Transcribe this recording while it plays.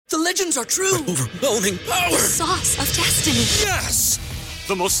The legends are true. Overwhelming power! Sauce of destiny. Yes!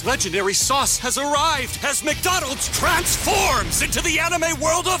 The most legendary sauce has arrived as McDonald's transforms into the anime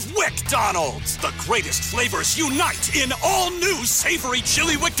world of WickDonald's. The greatest flavors unite in all new savory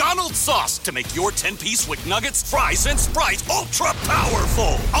chili McDonald's sauce to make your 10-piece Wick Nuggets, fries, and Sprite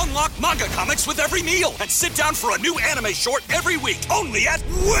ultra-powerful. Unlock manga comics with every meal and sit down for a new anime short every week only at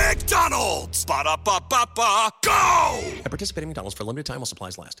WickDonald's. Ba-da-ba-ba-ba, go! At participating McDonald's for a limited time while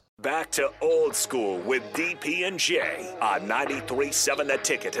supplies last. Back to old school with DP and J on 93.7 The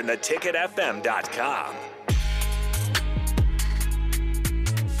Ticket and theticketfm.com.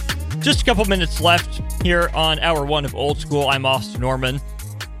 Just a couple minutes left here on hour one of Old School. I'm Austin Norman.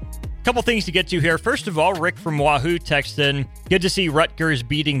 Couple things to get to here. First of all, Rick from Wahoo texted in, good to see Rutgers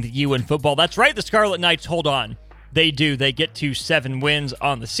beating the U in football. That's right, the Scarlet Knights hold on. They do. They get to 7 wins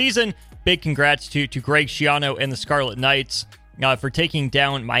on the season. Big congrats to Greg Schiano and the Scarlet Knights for taking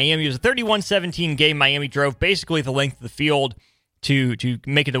down Miami. It was a 31-17 game. Miami drove basically the length of the field to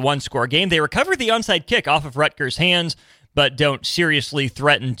make it a one-score game. They recovered the onside kick off of Rutgers' hands, but don't seriously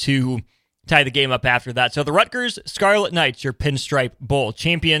threaten to tie the game up after that. So the Rutgers Scarlet Knights, your Pinstripe Bowl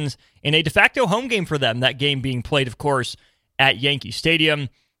champions, in a de facto home game for them, that game being played, of course, at Yankee Stadium.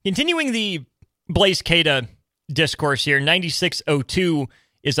 Continuing the Blaise Keita discourse here, 9602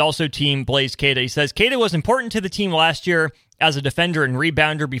 is also Team Blaise Keita. He says, Keita was important to the team last year as a defender and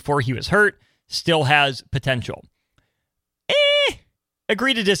rebounder before he was hurt, still has potential.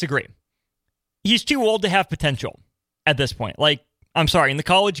 Agree to disagree. He's too old to have potential at this point. Like, I'm sorry, in the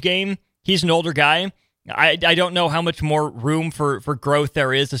college game, he's an older guy. I don't know how much more room for growth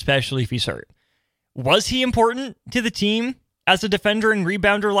there is, especially if he's hurt. Was he important to the team as a defender and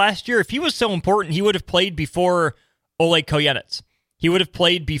rebounder last year? If he was so important, he would have played before Oleg Kojenets. He would have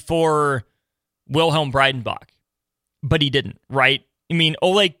played before Wilhelm Breidenbach. But he didn't, right? I mean,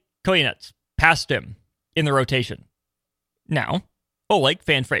 Oleg Kojenets passed him in the rotation. Now, Oleg,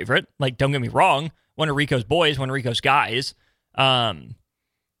 fan favorite, like, don't get me wrong, one of Rico's boys, one of Rico's guys. Blaise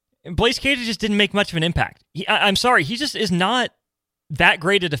Keita just didn't make much of an impact. I'm sorry, he just is not that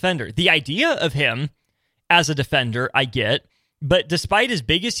great a defender. The idea of him as a defender, I get, but despite as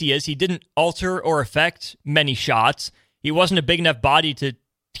big as he is, he didn't alter or affect many shots. He wasn't a big enough body to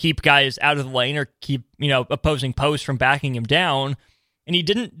keep guys out of the lane or keep, opposing posts from backing him down. And he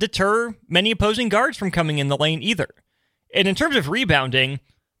didn't deter many opposing guards from coming in the lane either. And in terms of rebounding,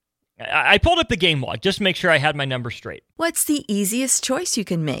 I pulled up the game log just to make sure I had my numbers straight. What's the easiest choice you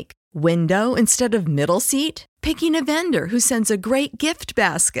can make? Window instead of middle seat? Picking a vendor who sends a great gift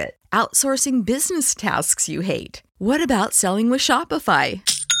basket? Outsourcing business tasks you hate? What about selling with Shopify?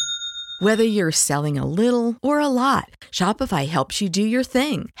 Whether you're selling a little or a lot, Shopify helps you do your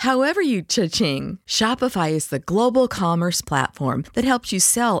thing, however you cha-ching. Shopify is the global commerce platform that helps you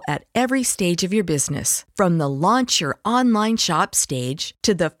sell at every stage of your business. From the launch your online shop stage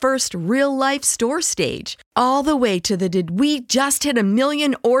to the first real-life store stage, all the way to the did we just hit 1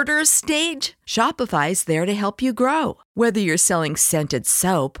 million orders stage. Shopify's there to help you grow. Whether you're selling scented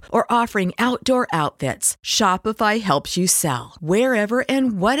soap or offering outdoor outfits, Shopify helps you sell. Wherever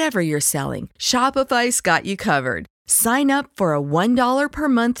and whatever you're selling, Shopify's got you covered. Sign up for a $1 per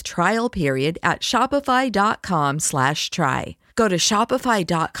month trial period at shopify.com/try. Go to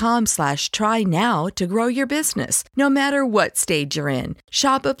shopify.com/try now to grow your business, no matter what stage you're in.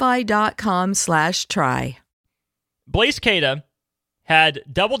 Shopify.com/try. Blaise Keita had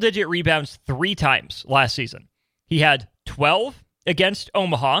double-digit rebounds 3 times last season. He had 12 against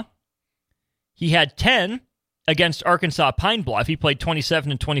Omaha. He had 10 against Arkansas Pine Bluff. He played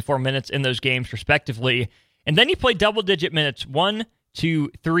 27 and 24 minutes in those games, respectively. And then he played double-digit minutes 1,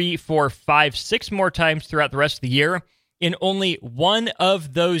 2, 3, 4, 5, 6 more times throughout the rest of the year. In only one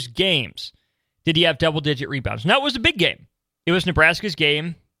of those games did he have double-digit rebounds. Now, it was a big game. It was Nebraska's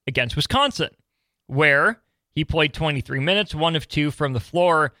game against Wisconsin, where he played 23 minutes, 1 of 2 from the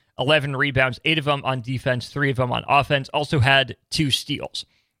floor, 11 rebounds, 8 of them on defense, 3 of them on offense, also had 2 steals.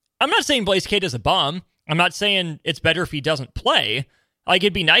 I'm not saying Blaise Keita is a bum. I'm not saying it's better if he doesn't play. Like,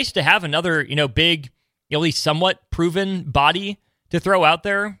 it'd be nice to have another, big, at least somewhat proven body to throw out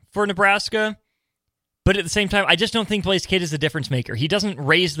there for Nebraska. But at the same time, I just don't think Blaise Keita is the difference maker. He doesn't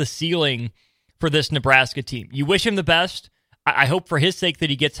raise the ceiling for this Nebraska team. You wish him the best. I hope for his sake that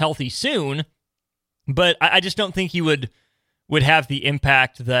he gets healthy soon. But I just don't think he would have the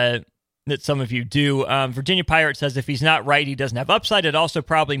impact that some of you do. Virginia Pirate says if he's not right, he doesn't have upside. It also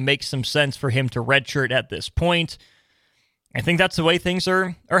probably makes some sense for him to redshirt at this point. I think that's the way things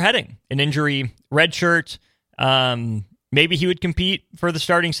are heading. An injury redshirt. Maybe he would compete for the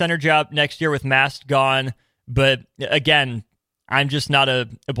starting center job next year with Mast gone. But again, I'm just not a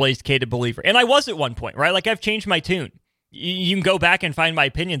Blaise Keita believer. And I was at one point, right? Like, I've changed my tune. You can go back and find my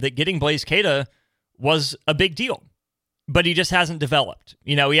opinion that getting Blaise Keita was a big deal, but he just hasn't developed.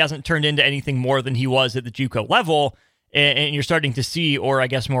 He hasn't turned into anything more than he was at the JUCO level, and you're starting to see, or I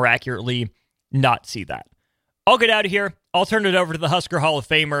guess more accurately, not see that. I'll get out of here. I'll turn it over to the Husker Hall of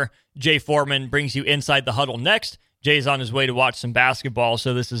Famer. Jay Foreman brings you Inside the Huddle next. Jay's on his way to watch some basketball,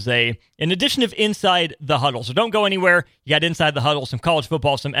 so this is an edition of Inside the Huddle. So don't go anywhere. You got Inside the Huddle, some college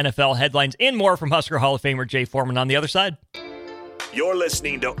football, some NFL headlines, and more from Husker Hall of Famer Jay Foreman on the other side. You're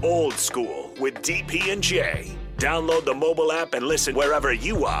listening to Old School with DP and J. Download the mobile app and listen wherever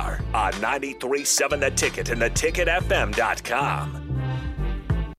you are on 93.7 The Ticket and theticketfm.com.